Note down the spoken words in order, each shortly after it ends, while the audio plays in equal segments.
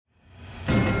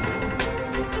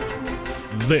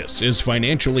This is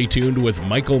Financially Tuned with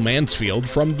Michael Mansfield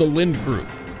from the Lind Group.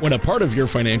 When a part of your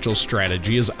financial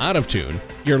strategy is out of tune,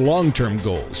 your long-term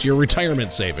goals, your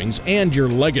retirement savings, and your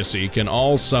legacy can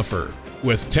all suffer.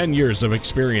 With 10 years of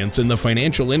experience in the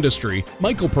financial industry,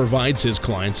 Michael provides his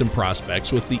clients and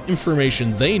prospects with the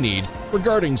information they need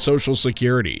regarding Social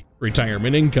Security,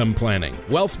 retirement income planning,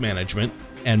 wealth management,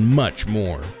 and much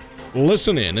more.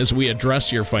 Listen in as we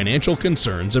address your financial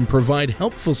concerns and provide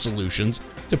helpful solutions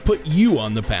to put you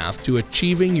on the path to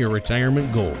achieving your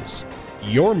retirement goals.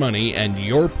 Your money and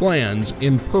your plans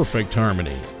in perfect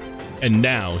harmony. And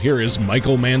now, here is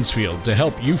Michael Mansfield to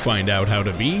help you find out how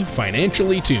to be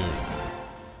financially tuned.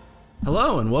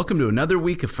 Hello and welcome to another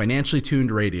week of Financially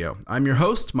Tuned Radio. I'm your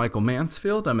host, Michael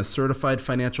Mansfield. I'm a certified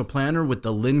financial planner with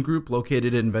the Lind Group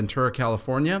located in Ventura,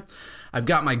 California. I've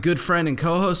got my good friend and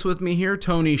co-host with me here,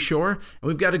 Tony Shore, and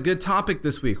we've got a good topic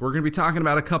this week. We're going to be talking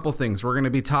about a couple things. We're going to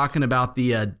be talking about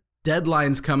the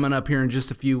deadlines coming up here in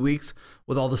just a few weeks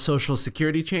with all the Social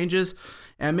Security changes.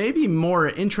 And maybe more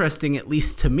interesting, at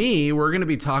least to me, we're going to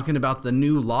be talking about the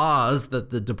new laws that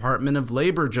the Department of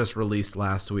Labor just released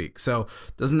last week. So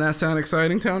doesn't that sound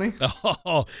exciting, Tony?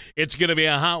 Oh, it's going to be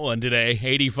a hot one today.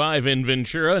 85 in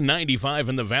Ventura, 95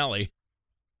 in the Valley.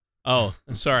 Oh,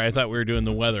 sorry. I thought we were doing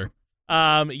the weather.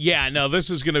 This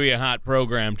is going to be a hot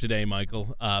program today,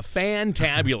 Michael.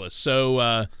 Fantabulous.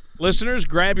 So, listeners,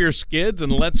 grab your skids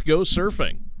and let's go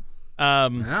surfing.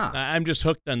 I'm just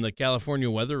hooked on the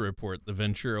California weather report, the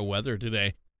Ventura weather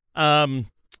today.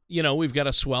 We've got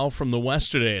a swell from the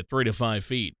west today at 3 to 5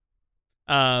 feet.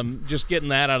 Just getting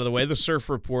that out of the way. The surf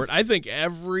report. I think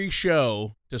every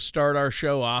show to start our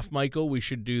show off, Michael, we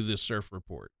should do the surf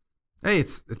report. Hey,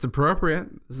 it's appropriate.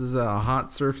 This is a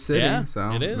hot surf city,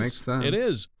 so it makes sense.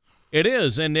 It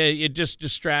is, and it just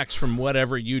distracts from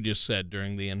whatever you just said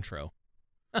during the intro.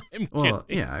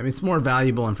 It's more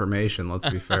valuable information, let's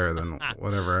be fair, than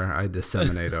whatever I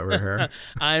disseminate over here.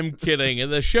 I'm kidding.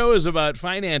 The show is about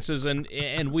finances, and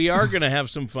we are going to have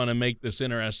some fun and make this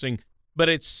interesting, but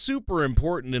it's super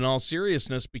important in all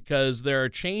seriousness because there are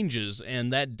changes,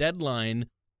 and that deadline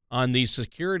on these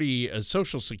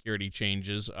Social Security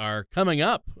changes are coming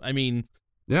up. I mean,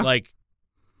 like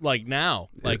now,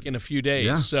 like in a few days.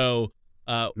 Yeah. So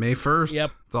May 1st.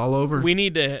 Yep. It's all over. We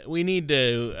need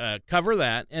to cover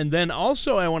that. And then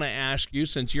also I want to ask you,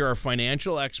 since you're a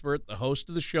financial expert, the host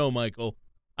of the show, Michael,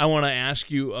 I want to ask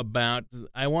you about,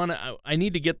 I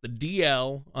need to get the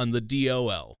DL on the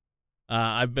DOL.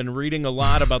 I've been reading a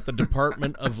lot about the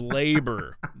Department of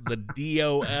Labor, the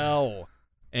DOL,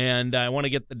 and I want to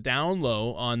get the down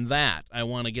low on that. I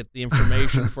want to get the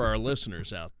information for our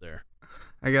listeners out there.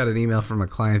 I got an email from a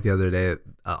client the other day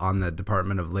on the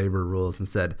Department of Labor rules and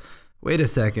said, wait a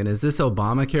second, is this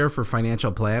Obamacare for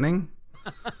financial planning?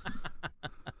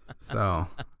 So.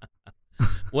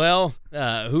 Well,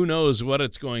 who knows what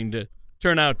it's going to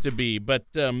turn out to be. But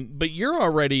you're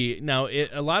already, now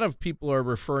a lot of people are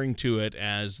referring to it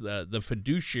as the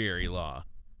fiduciary law.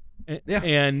 Yeah.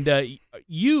 And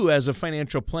you as a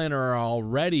financial planner are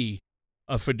already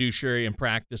a fiduciary in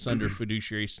practice under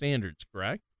fiduciary standards,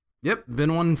 correct? Yep,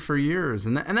 been one for years.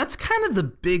 And that's kind of the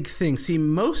big thing. See,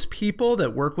 most people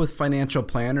that work with financial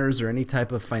planners or any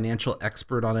type of financial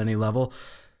expert on any level,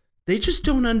 they just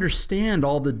don't understand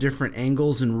all the different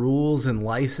angles and rules and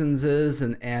licenses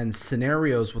and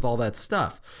scenarios with all that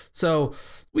stuff. So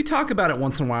we talk about it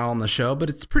once in a while on the show, but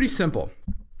it's pretty simple.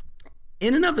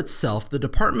 In and of itself, the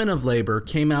Department of Labor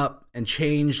came up and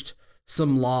changed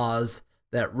some laws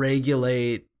that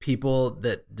regulate people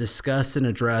that discuss and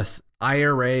address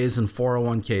IRAs and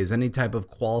 401ks, any type of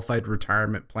qualified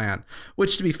retirement plan,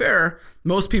 which, to be fair,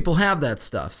 most people have that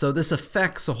stuff. So this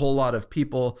affects a whole lot of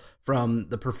people from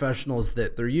the professionals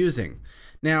that they're using.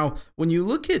 Now, when you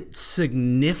look at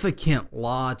significant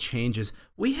law changes,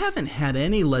 we haven't had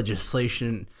any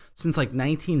legislation since like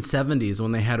 1970s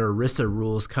when they had ERISA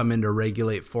rules come in to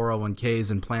regulate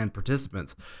 401ks and plan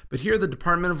participants. But here the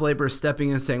Department of Labor is stepping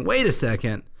in and saying, wait a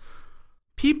second,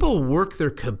 people work their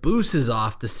cabooses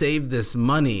off to save this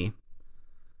money.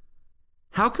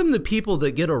 How come the people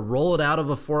that get to roll it out of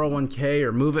a 401k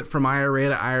or move it from IRA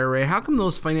to IRA, how come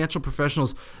those financial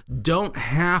professionals don't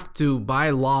have to, by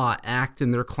law, act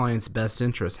in their client's best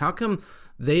interest? How come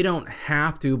they don't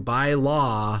have to, by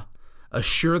law,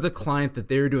 assure the client that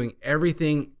they're doing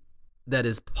everything that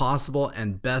is possible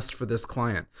and best for this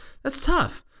client? That's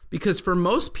tough because for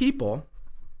most people,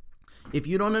 if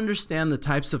you don't understand the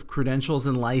types of credentials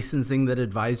and licensing that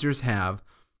advisors have,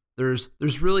 there's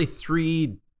really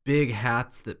three big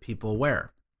hats that people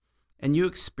wear, and you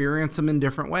experience them in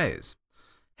different ways.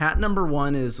 Hat number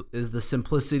one is the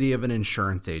simplicity of an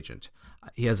insurance agent.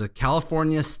 He has a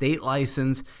California state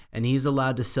license, and he's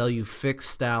allowed to sell you fixed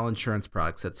style insurance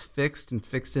products. That's fixed and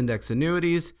fixed index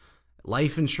annuities,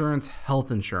 life insurance,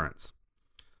 health insurance.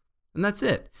 And that's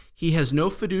it. He has no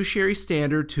fiduciary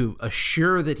standard to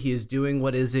assure that he is doing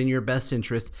what is in your best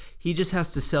interest. He just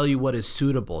has to sell you what is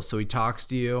suitable. So he talks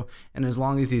to you, and as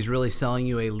long as he's really selling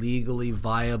you a legally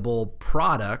viable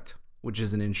product, which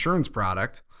is an insurance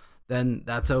product, then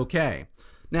that's okay.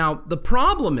 Now, the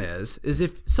problem is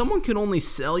if someone can only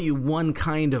sell you one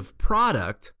kind of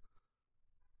product,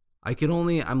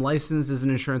 I'm licensed as an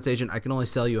insurance agent, I can only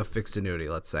sell you a fixed annuity,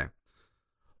 let's say.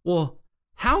 Well,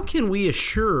 how can we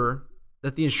assure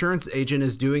that the insurance agent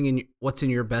is doing what's in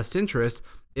your best interest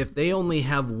if they only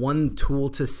have one tool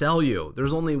to sell you?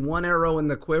 There's only one arrow in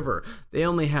the quiver. They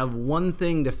only have one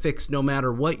thing to fix no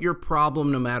matter what your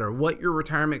problem, no matter what your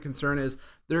retirement concern is.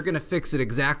 They're going to fix it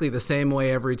exactly the same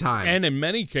way every time. And in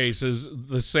many cases,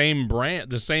 the same brand,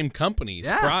 the same company's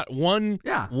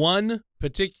one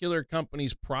particular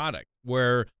company's product,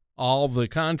 where all the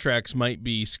contracts might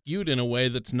be skewed in a way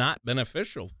that's not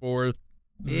beneficial for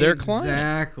their client.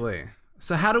 Exactly.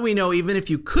 So how do we know, even if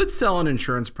you could sell an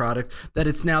insurance product, that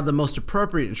it's now the most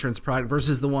appropriate insurance product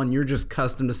versus the one you're just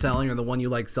accustomed to selling or the one you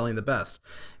like selling the best?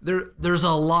 There's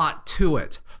a lot to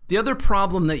it. The other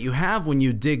problem that you have when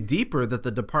you dig deeper that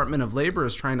the Department of Labor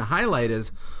is trying to highlight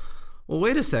is, well,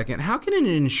 wait a second. How can an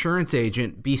insurance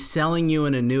agent be selling you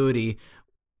an annuity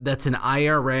that's an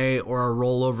IRA or a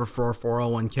rollover for a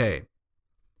 401k?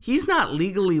 He's not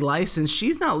legally licensed.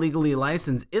 She's not legally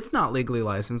licensed. It's not legally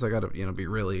licensed. I got to, be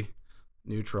really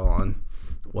neutral on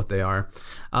what they are,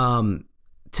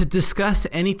 to discuss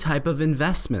any type of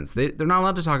investments. They're not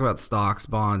allowed to talk about stocks,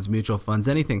 bonds, mutual funds,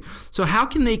 anything. So how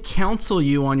can they counsel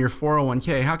you on your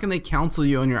 401k? How can they counsel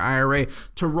you on your IRA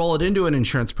to roll it into an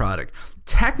insurance product?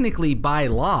 Technically, by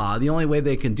law, the only way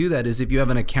they can do that is if you have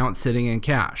an account sitting in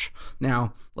cash.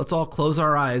 Now, let's all close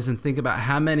our eyes and think about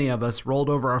how many of us rolled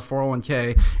over our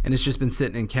 401k and it's just been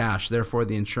sitting in cash. Therefore,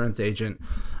 the insurance agent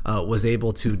was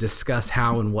able to discuss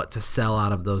how and what to sell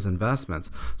out of those investments.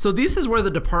 So this is where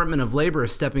the Department of Labor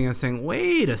is stepping in and saying,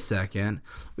 wait a second,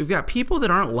 we've got people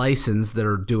that aren't licensed that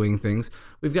are doing things.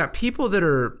 We've got people that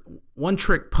are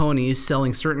one-trick ponies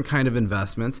selling certain kind of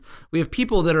investments. We have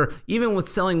people that are, even with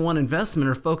selling one investment,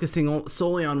 are focusing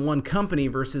solely on one company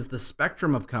versus the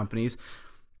spectrum of companies.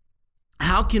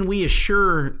 How can we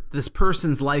assure this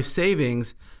person's life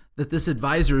savings that this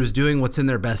advisor is doing what's in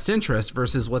their best interest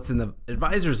versus what's in the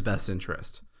advisor's best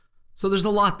interest? So there's a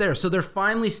lot there. So they're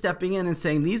finally stepping in and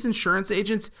saying, these insurance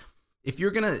agents, if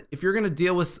you're gonna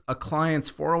deal with a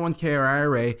client's 401k or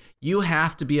IRA, you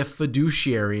have to be a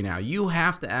fiduciary now. You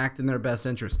have to act in their best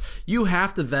interest. You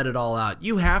have to vet it all out.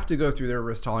 You have to go through their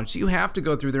risk tolerance. You have to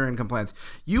go through their income plans.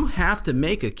 You have to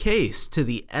make a case to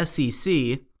the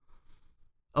SEC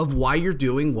of why you're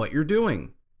doing what you're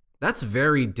doing. That's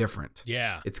very different.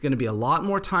 Yeah. It's going to be a lot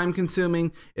more time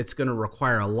consuming. It's going to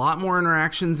require a lot more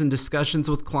interactions and discussions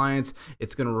with clients.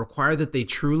 It's going to require that they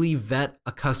truly vet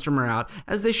a customer out,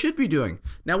 as they should be doing.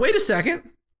 Now, wait a second.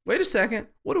 What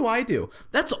do I do?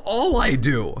 That's all I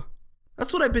do.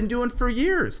 That's what I've been doing for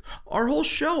years. Our whole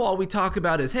show, all we talk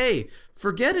about is, hey,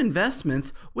 forget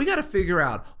investments. We got to figure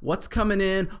out what's coming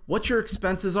in, what your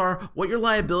expenses are, what your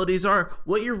liabilities are,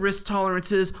 what your risk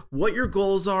tolerance is, what your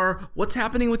goals are, what's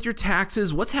happening with your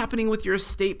taxes, what's happening with your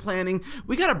estate planning.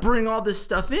 We got to bring all this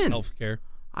stuff in. Healthcare.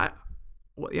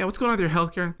 What's going on with your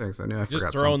healthcare? Thanks. I knew I forgot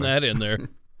Just throwing something. that in there.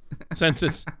 since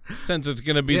it's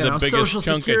going to be the biggest Social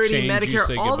chunk Security, of change Medicare, you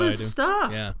say all goodbye this to.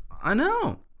 stuff. Yeah. I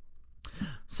know.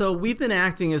 So we've been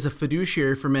acting as a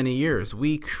fiduciary for many years.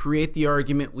 We create the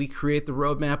argument, we create the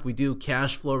roadmap, we do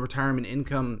cash flow, retirement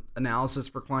income analysis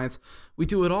for clients. We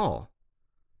do it all.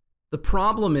 The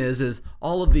problem is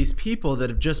all of these people that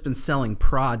have just been selling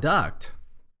product,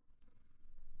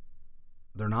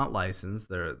 they're not licensed.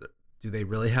 Do they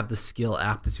really have the skill,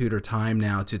 aptitude, or time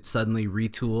now to suddenly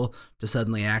retool, to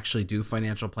suddenly actually do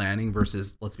financial planning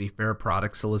versus, let's be fair,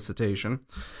 product solicitation?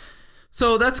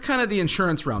 So that's kind of the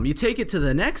insurance realm. You take it to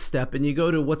the next step and you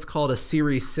go to what's called a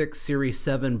Series 6, Series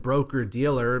 7 broker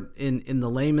dealer. In the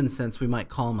layman's sense, we might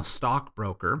call them a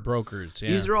stockbroker. Brokers,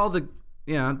 yeah. These are all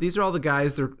the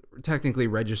guys, they're technically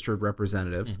registered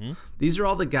representatives. Mm-hmm. These are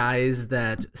all the guys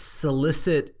that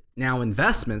solicit now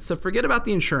investments. So forget about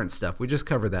the insurance stuff. We just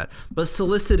covered that. But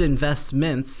solicit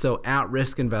investments, so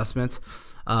at-risk investments,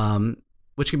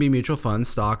 which can be mutual funds,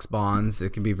 stocks, bonds.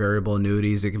 It can be variable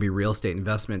annuities. It can be real estate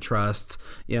investment trusts,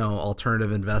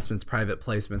 alternative investments, private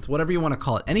placements, whatever you want to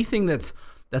call it. Anything that's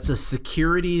a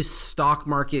securities, stock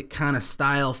market kind of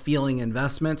style feeling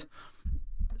investment.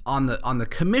 on the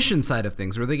commission side of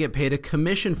things, where they get paid a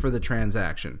commission for the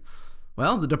transaction.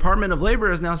 Well, the Department of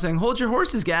Labor is now saying, hold your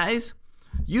horses, guys.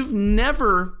 You've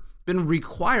never been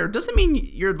required. Doesn't mean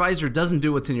your advisor doesn't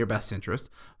do what's in your best interest,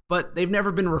 but they've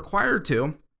never been required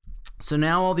to. So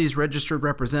now all these registered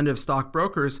representative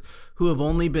stockbrokers who have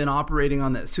only been operating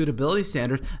on that suitability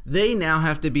standard, they now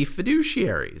have to be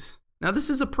fiduciaries. Now,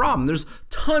 this is a problem. There's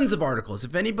tons of articles.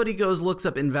 If anybody looks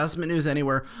up investment news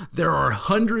anywhere, there are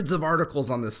hundreds of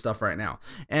articles on this stuff right now.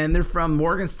 And they're from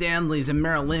Morgan Stanley's and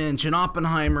Merrill Lynch and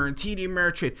Oppenheimer and TD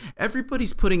Ameritrade.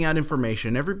 Everybody's putting out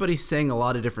information. Everybody's saying a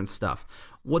lot of different stuff.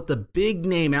 What the big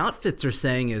name outfits are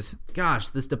saying is, gosh,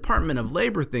 this Department of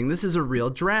Labor thing, this is a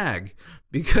real drag,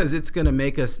 because it's going to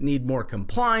make us need more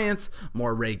compliance,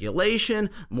 more regulation,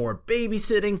 more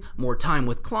babysitting, more time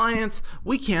with clients.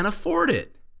 We can't afford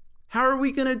it. How are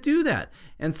we going to do that?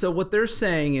 And so what they're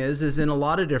saying is in a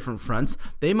lot of different fronts,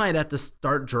 they might have to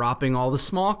start dropping all the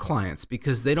small clients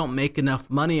because they don't make enough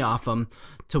money off them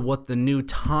to what the new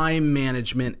time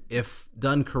management, if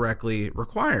done correctly,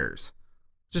 requires.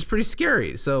 Just pretty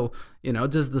scary. So,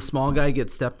 does the small guy get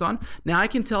stepped on? Now, I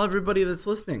can tell everybody that's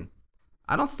listening,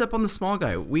 I don't step on the small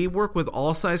guy. We work with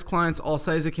all size clients, all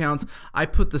size accounts. I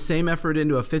put the same effort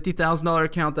into a $50,000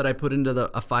 account that I put into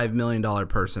a $5 million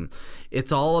person.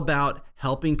 It's all about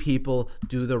helping people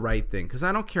do the right thing, because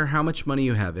I don't care how much money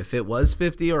you have. If it was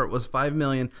 50 or it was 5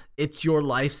 million, it's your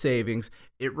life savings.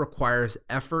 It requires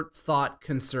effort, thought,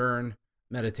 concern,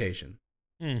 meditation.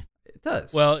 It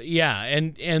does. Well, yeah,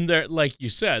 and there, like you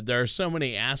said, there are so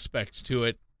many aspects to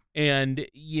it. And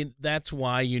that's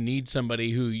why you need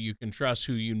somebody who you can trust,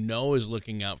 who is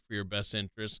looking out for your best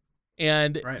interests.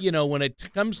 And, right. When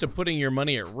it comes to putting your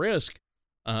money at risk,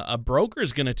 a broker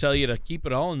is going to tell you to keep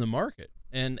it all in the market.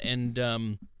 And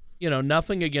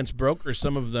nothing against brokers.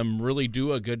 Some of them really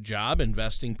do a good job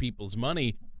investing people's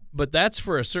money. But that's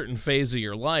for a certain phase of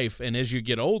your life. And as you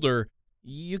get older,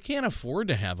 you can't afford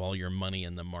to have all your money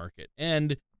in the market.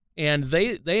 And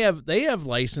they have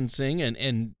licensing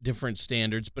and different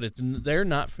standards, but they're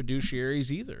not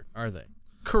fiduciaries either, are they?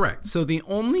 Correct. So the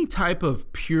only type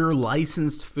of pure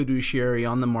licensed fiduciary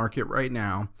on the market right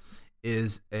now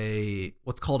is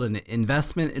what's called an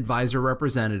investment advisor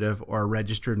representative, or a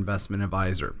registered investment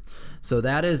advisor. So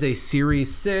that is a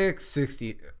Series 6,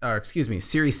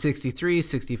 Series 63,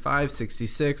 65,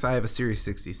 66. I have a Series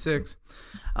 66.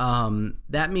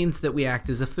 That means that we act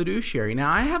as a fiduciary.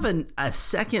 Now, I have a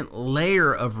second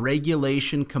layer of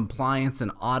regulation, compliance,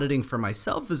 and auditing for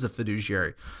myself as a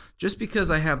fiduciary. Just because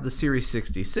I have the Series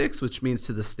 66, which means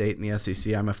to the state and the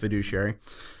SEC I'm a fiduciary,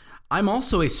 I'm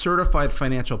also a certified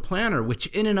financial planner, which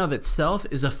in and of itself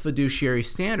is a fiduciary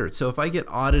standard. So if I get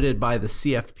audited by the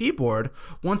CFP board,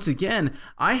 once again,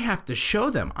 I have to show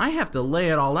them. I have to lay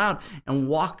it all out and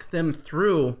walk them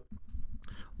through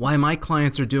why my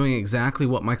clients are doing exactly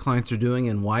what my clients are doing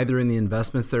and why they're in the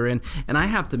investments they're in. And I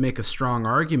have to make a strong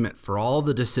argument for all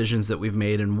the decisions that we've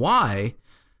made and why,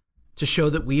 to show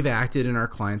that we've acted in our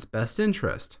client's best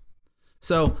interest.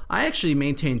 So I actually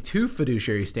maintain two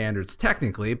fiduciary standards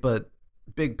technically, but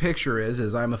big picture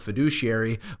is I'm a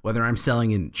fiduciary, whether I'm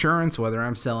selling insurance, whether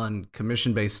I'm selling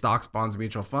commission-based stocks, bonds,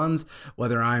 mutual funds,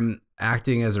 whether I'm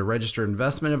acting as a registered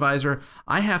investment advisor.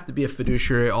 I have to be a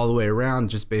fiduciary all the way around,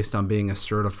 just based on being a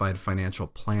certified financial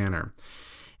planner.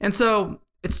 And so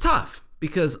it's tough,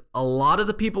 because a lot of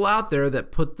the people out there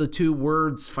that put the two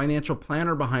words financial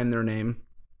planner behind their name,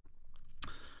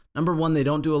 number one, they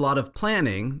don't do a lot of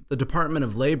planning. The Department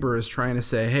of Labor is trying to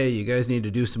say, hey, you guys need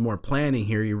to do some more planning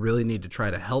here. You really need to try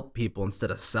to help people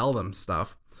instead of sell them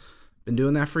stuff. Been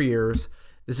doing that for years.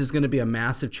 This is going to be a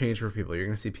massive change for people. You're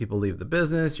going to see people leave the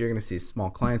business. You're going to see small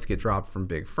clients get dropped from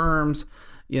big firms.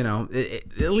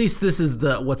 At least this is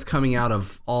what's coming out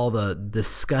of all the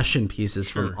discussion pieces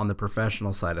from on the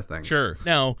professional side of things. Sure.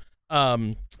 Now,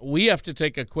 we have to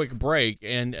take a quick break.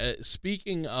 And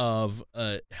speaking of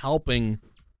helping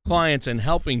clients and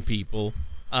helping people,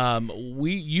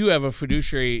 you have a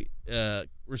fiduciary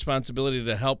responsibility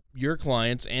to help your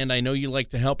clients, and I know you like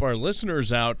to help our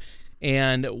listeners out,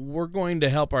 and we're going to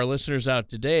help our listeners out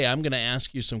today. I'm going to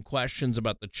ask you some questions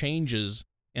about the changes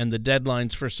and the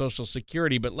deadlines for Social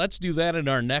Security, but let's do that in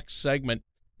our next segment.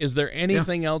 Is there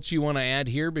anything else you want to add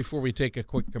here before we take a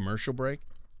quick commercial break?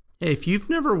 Hey, if you've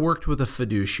never worked with a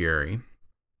fiduciary,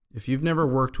 if you've never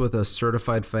worked with a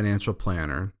certified financial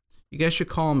planner, you guys should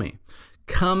call me.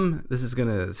 This is going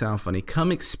to sound funny,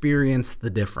 come experience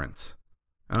the difference.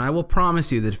 And I will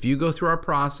promise you that if you go through our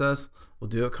process, we'll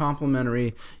do it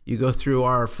complimentary. You go through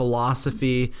our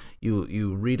philosophy,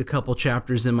 you read a couple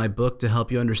chapters in my book to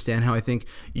help you understand how I think,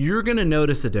 you're going to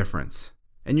notice a difference.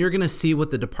 And you're going to see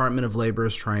what the Department of Labor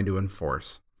is trying to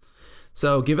enforce.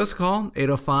 So give us a call,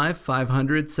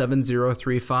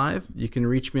 805-500-7035. You can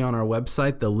reach me on our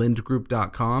website,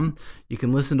 thelindgroup.com. You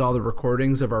can listen to all the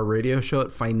recordings of our radio show at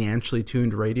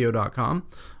financiallytunedradio.com.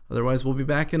 Otherwise, we'll be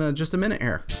back in just a minute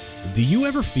here. Do you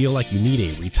ever feel like you need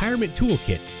a retirement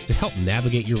toolkit to help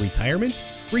navigate your retirement?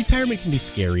 Retirement can be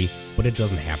scary, but it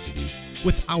doesn't have to be.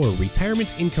 With our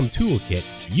Retirement Income Toolkit,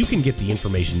 you can get the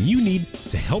information you need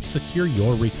to help secure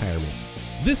your retirement.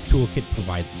 This toolkit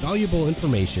provides valuable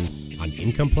information on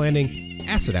income planning,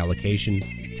 asset allocation,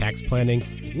 tax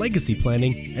planning, legacy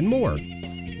planning, and more.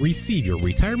 Receive your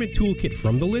Retirement Toolkit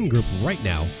from the Lind Group right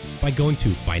now by going to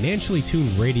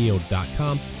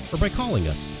financiallytuneradio.com or by calling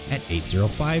us at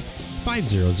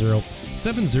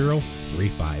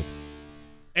 805-500-7035.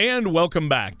 And welcome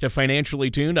back to Financially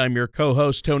Tuned. I'm your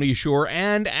co-host, Tony Shore,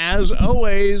 and as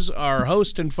always, our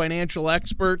host and financial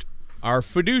expert, our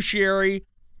fiduciary,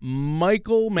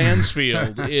 Michael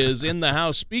Mansfield, is in the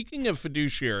house. Speaking of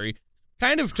fiduciary,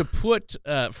 kind of to put,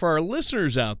 for our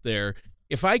listeners out there,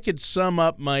 if I could sum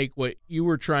up, Mike, what you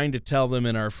were trying to tell them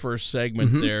in our first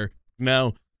segment there.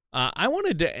 Now, I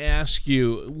wanted to ask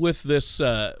you, with this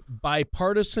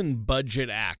Bipartisan Budget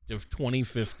Act of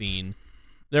 2015,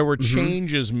 there were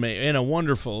changes made in a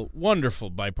wonderful, wonderful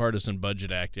bipartisan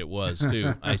budget act it was,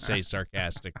 too, I say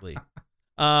sarcastically.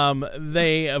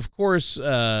 They, of course,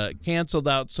 canceled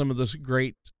out some of the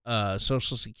great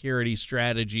Social Security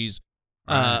strategies.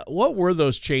 What were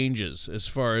those changes as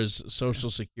far as Social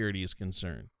Security is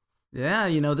concerned? Yeah,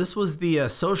 this was the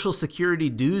Social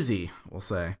Security doozy, we'll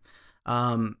say.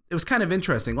 It was kind of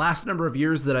interesting. Last number of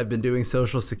years that I've been doing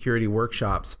Social Security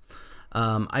workshops,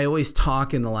 I always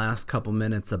talk in the last couple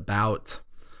minutes about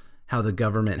how the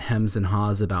government hems and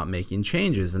haws about making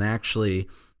changes. And actually,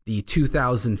 the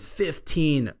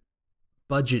 2015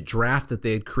 budget draft that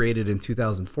they had created in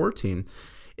 2014,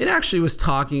 it actually was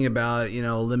talking about,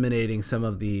 eliminating some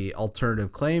of the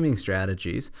alternative claiming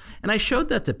strategies. And I showed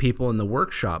that to people in the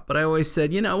workshop. But I always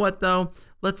said, you know what, though?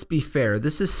 Let's be fair.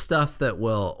 This is stuff that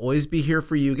will always be here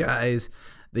for you guys.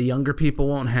 The younger people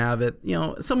won't have it.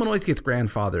 Someone always gets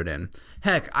grandfathered in.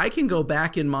 Heck, I can go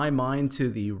back in my mind to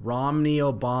the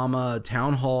Romney-Obama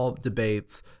town hall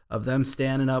debates of them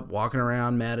standing up, walking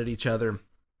around mad at each other,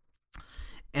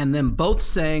 and them both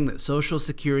saying that Social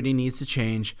Security needs to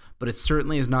change, but it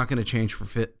certainly is not going to change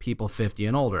for people 50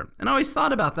 and older. And I always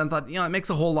thought about that and thought, it makes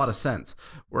a whole lot of sense.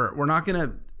 We're not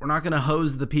going to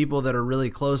hose the people that are really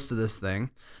close to this thing,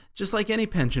 just like any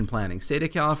pension planning. State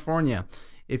of California,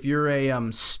 if you're a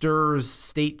STRS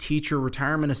State Teacher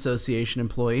Retirement Association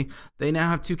employee, they now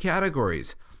have two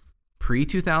categories: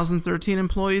 pre-2013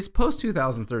 employees,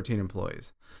 post-2013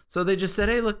 employees. So they just said,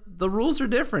 hey, look, the rules are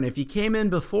different. If you came in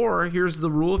before, here's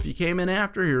the rule. If you came in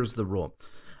after, here's the rule.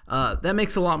 That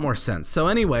makes a lot more sense. So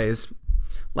anyways,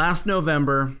 this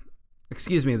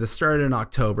started in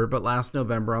October, but last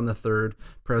November on the 3rd,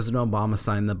 President Obama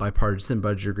signed the Bipartisan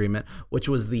Budget Agreement, which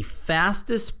was the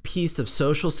fastest piece of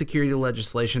Social Security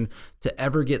legislation to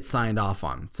ever get signed off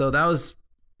on. So that was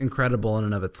incredible in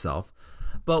and of itself.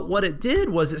 But what it did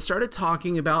was it started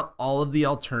talking about all of the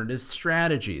alternative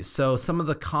strategies. So some of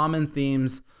the common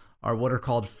themes are what are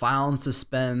called file and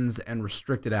suspends and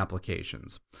restricted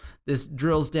applications. This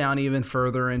drills down even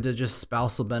further into just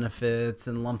spousal benefits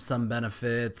and lump sum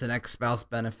benefits and ex-spouse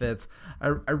benefits.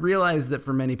 I realize that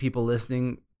for many people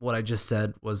listening, what I just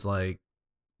said was like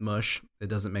mush. It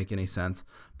doesn't make any sense.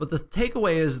 But the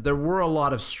takeaway is there were a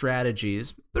lot of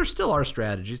strategies. There still are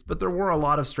strategies, but there were a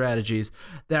lot of strategies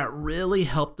that really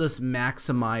helped us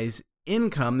maximize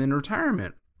income in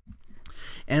retirement.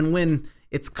 And when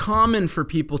it's common for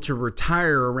people to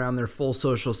retire around their full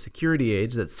Social Security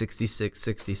age, that's 66,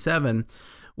 67,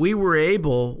 we were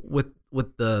able, with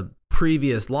the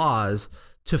previous laws,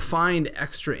 to find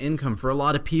extra income. For a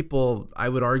lot of people, I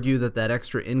would argue that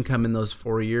extra income in those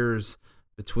 4 years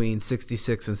between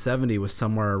 66 and 70 was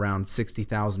somewhere around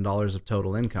 $60,000 of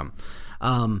total income.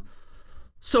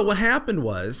 So what happened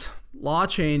was law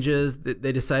changes,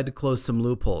 they decided to close some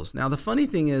loopholes. Now, the funny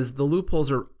thing is the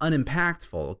loopholes are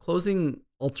unimpactful. Closing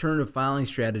alternative filing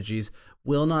strategies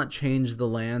will not change the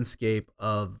landscape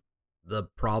of the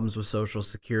problems with Social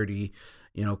Security,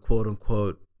 quote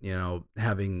unquote,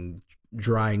 having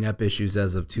drying up issues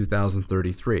as of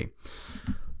 2033.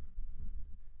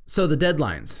 So the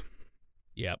deadlines.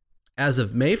 Yep. As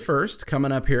of May 1st,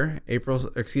 coming up here,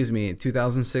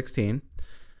 2016,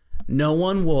 no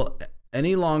one will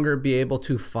any longer be able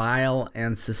to file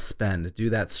and suspend, do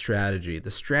that strategy.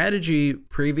 The strategy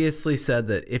previously said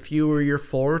that if you were your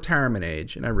full retirement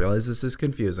age, and I realize this is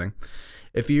confusing,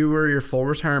 if you were your full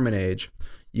retirement age,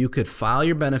 you could file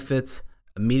your benefits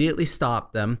immediately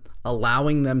stop them,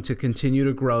 allowing them to continue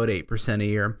to grow at 8% a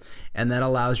year. And that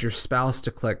allows your spouse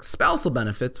to collect spousal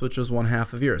benefits, which was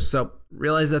 1/2 of yours. So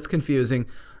realize that's confusing,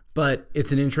 but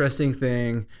it's an interesting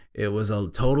thing. It was a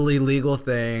totally legal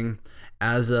thing.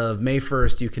 As of May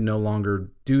 1st, you can no longer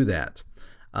do that.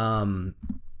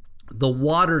 The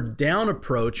watered down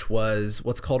approach was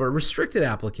what's called a restricted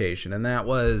application. And that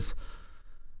was,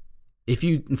 if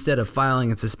you, instead of filing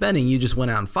and suspending, you just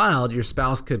went out and filed, your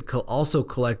spouse could also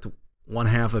collect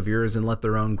 1/2 of yours and let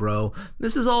their own grow.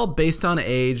 This is all based on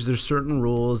age. There's certain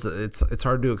rules. It's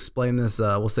hard to explain this,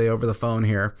 we'll say over the phone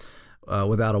here,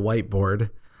 without a whiteboard.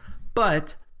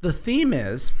 But the theme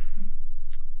is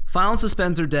file and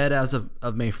suspends are dead as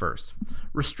of May 1st.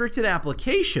 Restricted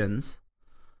applications,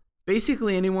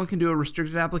 basically anyone can do a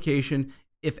restricted application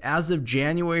if as of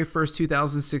January 1st,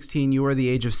 2016, you are the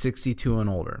age of 62 and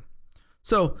older.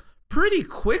 So pretty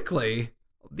quickly,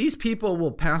 these people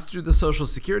will pass through the Social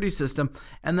Security system,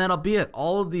 and that'll be it.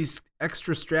 All of these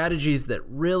extra strategies that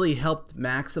really helped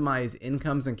maximize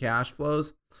incomes and cash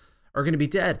flows are going to be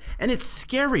dead. And it's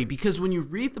scary because when you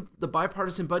read the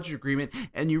bipartisan budget agreement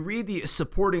and you read the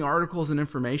supporting articles and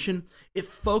information, it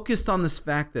focused on this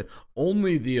fact that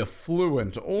only the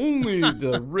affluent, only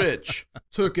the rich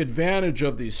took advantage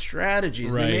of these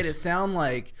strategies. Right. They made it sound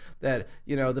like that,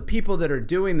 the people that are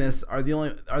doing this are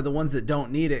the ones that don't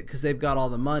need it because they've got all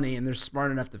the money and they're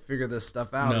smart enough to figure this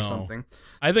stuff out or something.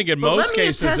 I think in most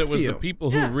cases it was you. the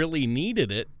people who really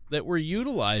needed it that were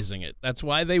utilizing it. That's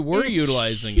why they were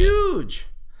utilizing it. it. Huge.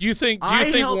 Do you think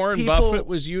Warren Buffett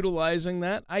was utilizing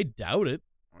that? I doubt it.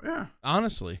 Yeah.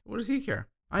 Honestly. What does he care?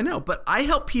 I know, but I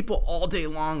help people all day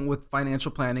long with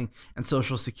financial planning and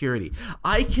Social Security.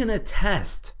 I can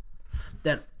attest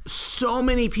that so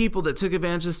many people that took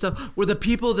advantage of this stuff were the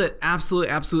people that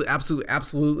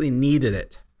absolutely needed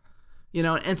it.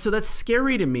 And so that's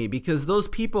scary to me because those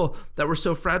people that were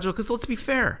so fragile, because let's be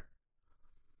fair,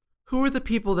 who are the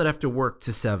people that have to work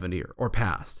to 70 or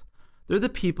past? They're the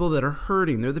people that are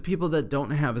hurting. They're the people that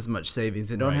don't have as much savings.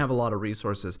 They don't have a lot of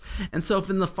resources. And so if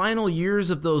in the final years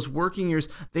of those working years,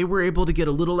 they were able to get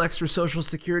a little extra Social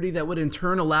Security that would in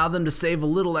turn allow them to save a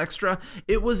little extra,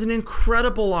 it was an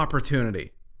incredible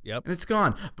opportunity. Yep. And it's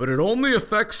gone. But it only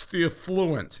affects the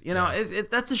affluent.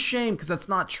 That's a shame because that's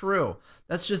not true.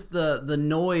 That's just the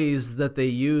noise that they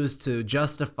use to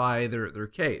justify their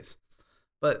case.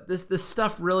 But this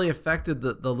stuff really affected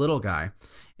the little guy.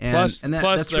 Plus,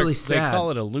 that's really sad. They call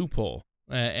it a loophole.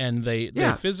 And they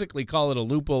physically call it a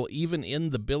loophole. Even in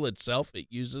the bill itself, it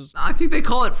uses... I think they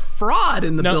call it fraud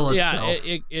in the bill itself.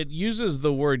 Yeah, it uses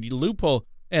the word loophole.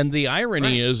 And the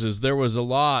irony is there was a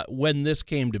law when this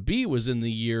came to be was in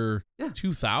the year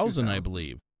 2000, I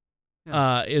believe,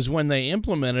 is when they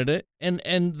implemented it. And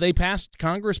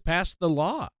Congress passed the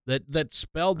law that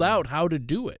spelled out how to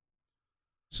do it.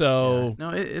 So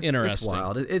interesting. It's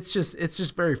wild. It's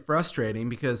just very frustrating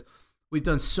because we've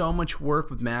done so much work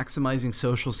with maximizing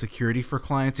Social Security for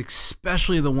clients,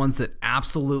 especially the ones that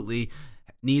absolutely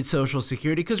need Social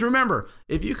Security. Because remember,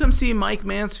 if you come see Mike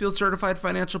Mansfield, Certified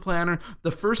Financial Planner,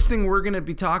 the first thing we're going to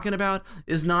be talking about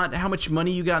is not how much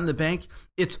money you got in the bank.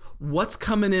 It's what's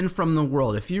coming in from the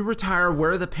world. If you retire,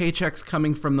 where are the paychecks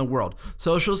coming from the world?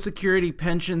 Social Security,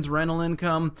 pensions, rental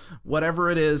income, whatever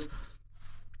it is.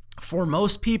 For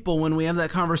most people, when we have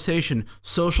that conversation,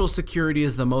 Social Security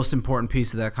is the most important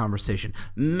piece of that conversation.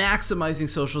 Maximizing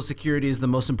Social Security is the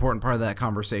most important part of that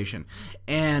conversation.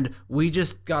 And we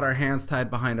just got our hands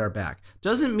tied behind our back.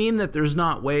 Doesn't mean that there's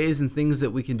not ways and things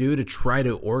that we can do to try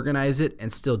to organize it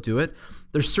and still do it.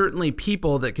 There's certainly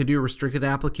people that can do restricted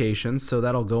applications, so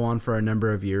that'll go on for a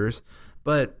number of years.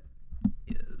 But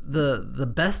the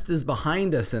best is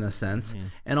behind us in a sense,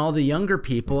 and all the younger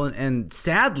people, and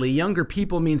sadly, younger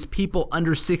people means people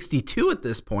under 62 at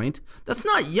this point. That's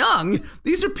not young.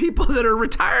 These are people that are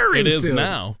retiring. It is soon.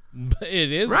 now.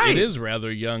 It is. Right. It is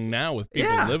rather young now with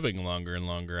people living longer and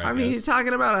longer. I mean, you're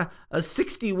talking about a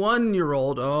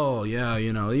 61-year-old. Oh yeah,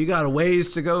 you got a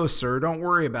ways to go, sir. Don't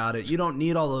worry about it. You don't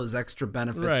need all those extra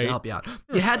benefits to help you out.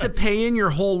 You had to pay in your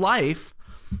whole life.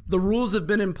 The rules have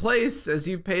been in place as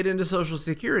you've paid into Social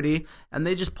Security, and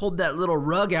they just pulled that little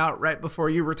rug out right before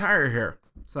you retire here.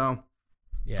 So,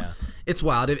 it's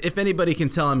wild. If anybody can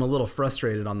tell, I'm a little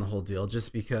frustrated on the whole deal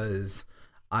just because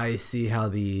I see how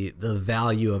the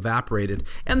value evaporated.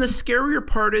 And the scarier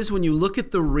part is when you look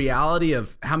at the reality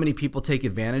of how many people take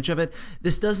advantage of it,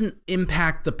 this doesn't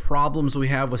impact the problems we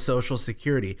have with Social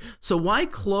Security. So why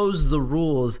close the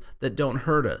rules that don't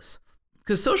hurt us?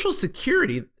 Because Social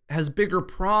Security has bigger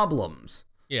problems.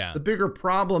 Yeah. The bigger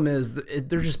problem is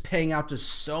they're just paying out to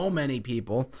so many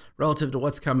people relative to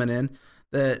what's coming in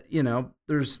that,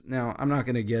 there's now, I'm not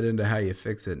going to get into how you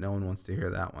fix it. No one wants to hear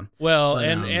that one. Well, but,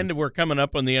 and we're coming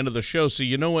up on the end of the show. So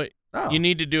you know what you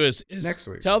need to do is next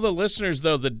week. Tell the listeners,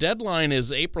 though, the deadline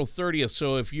is April 30th.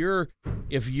 So if you're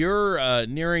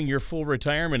nearing your full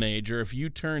retirement age, or if you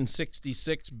turn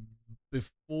 66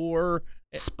 before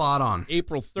spot on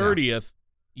April 30th,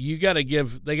 they got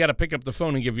to pick up the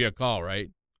phone and give you a call, right?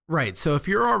 Right. So if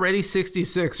you're already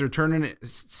 66 or turning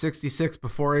 66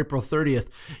 before April 30th,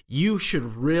 you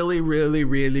should really, really,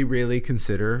 really, really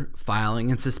consider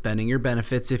filing and suspending your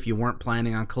benefits if you weren't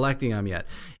planning on collecting them yet.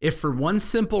 If for one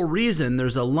simple reason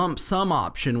there's a lump sum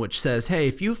option which says, hey,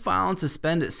 if you file and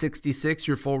suspend at 66,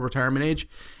 your full retirement age,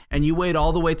 and you wait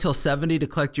all the way till 70 to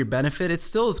collect your benefit, it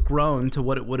still has grown to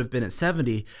what it would have been at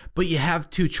 70, but you have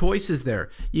two choices there.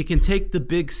 You can take the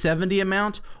big 70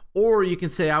 amount, or you can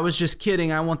say, I was just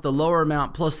kidding, I want the lower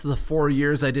amount plus the 4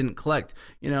 years I didn't collect,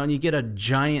 and you get a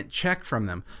giant check from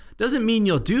them. Doesn't mean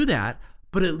you'll do that,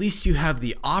 but at least you have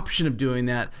the option of doing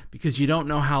that because you don't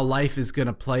know how life is going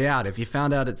to play out. If you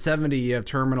found out at 70 you have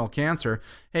terminal cancer,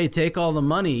 hey, take all the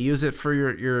money, use it for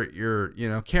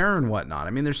your care and whatnot. I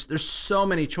mean, there's so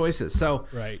many choices. So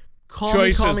right. Call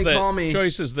me.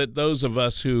 Choices that those of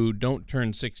us who don't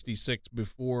turn 66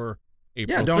 before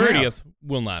April 30th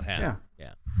will not have.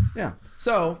 Yeah.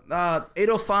 So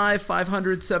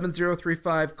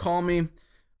 805-500-7035. Call me.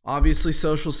 Obviously,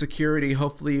 Social Security,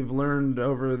 hopefully you've learned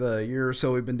over the year or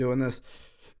so we've been doing this,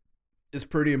 is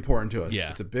pretty important to us.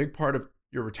 Yeah. It's a big part of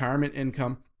your retirement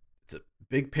income. It's a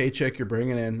big paycheck you're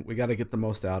bringing in. We got to get the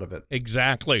most out of it.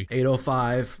 Exactly.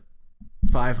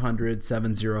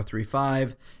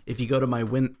 805-500-7035. If you go to my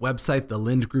website,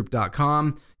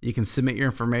 thelindgroup.com, you can submit your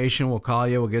information. We'll call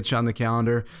you. We'll get you on the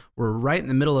calendar. We're right in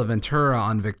the middle of Ventura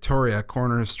on Victoria,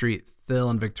 corner street,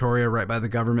 Thill and Victoria, right by the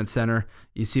government center.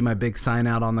 You see my big sign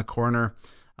out on the corner,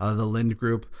 the Lind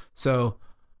Group. So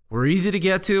we're easy to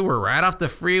get to. We're right off the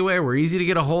freeway. We're easy to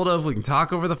get a hold of. We can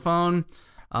talk over the phone.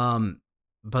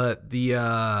 But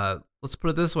let's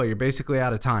put it this way. You're basically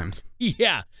out of time.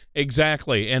 Yeah,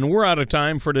 exactly. And we're out of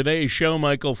time for today's show,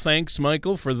 Michael. Thanks,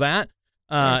 Michael, for that.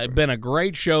 It's been a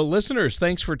great show. Listeners,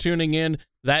 thanks for tuning in.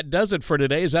 That does it for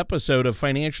today's episode of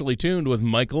Financially Tuned with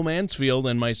Michael Mansfield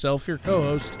and myself, your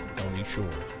co-host, Tony Shore.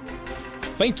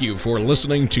 Thank you for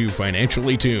listening to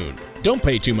Financially Tuned. Don't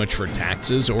pay too much for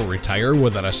taxes or retire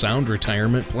without a sound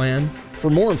retirement plan. For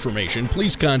more information,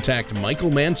 please contact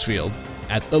Michael Mansfield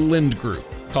at the Lind Group.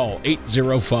 Call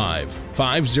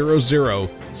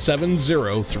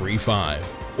 805-500-7035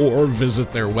 or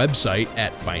visit their website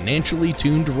at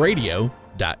financiallytunedradio.com.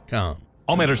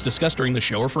 All matters discussed during the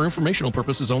show are for informational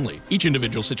purposes only. Each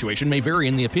individual situation may vary,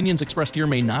 and the opinions expressed here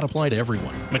may not apply to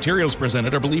everyone. Materials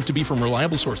presented are believed to be from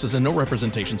reliable sources, and no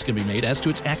representations can be made as to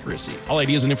its accuracy. All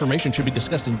ideas and information should be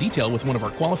discussed in detail with one of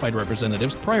our qualified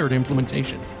representatives prior to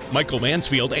implementation. Michael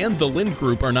Mansfield and the Lind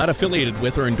Group are not affiliated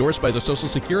with or endorsed by the Social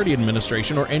Security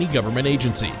Administration or any government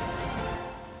agency.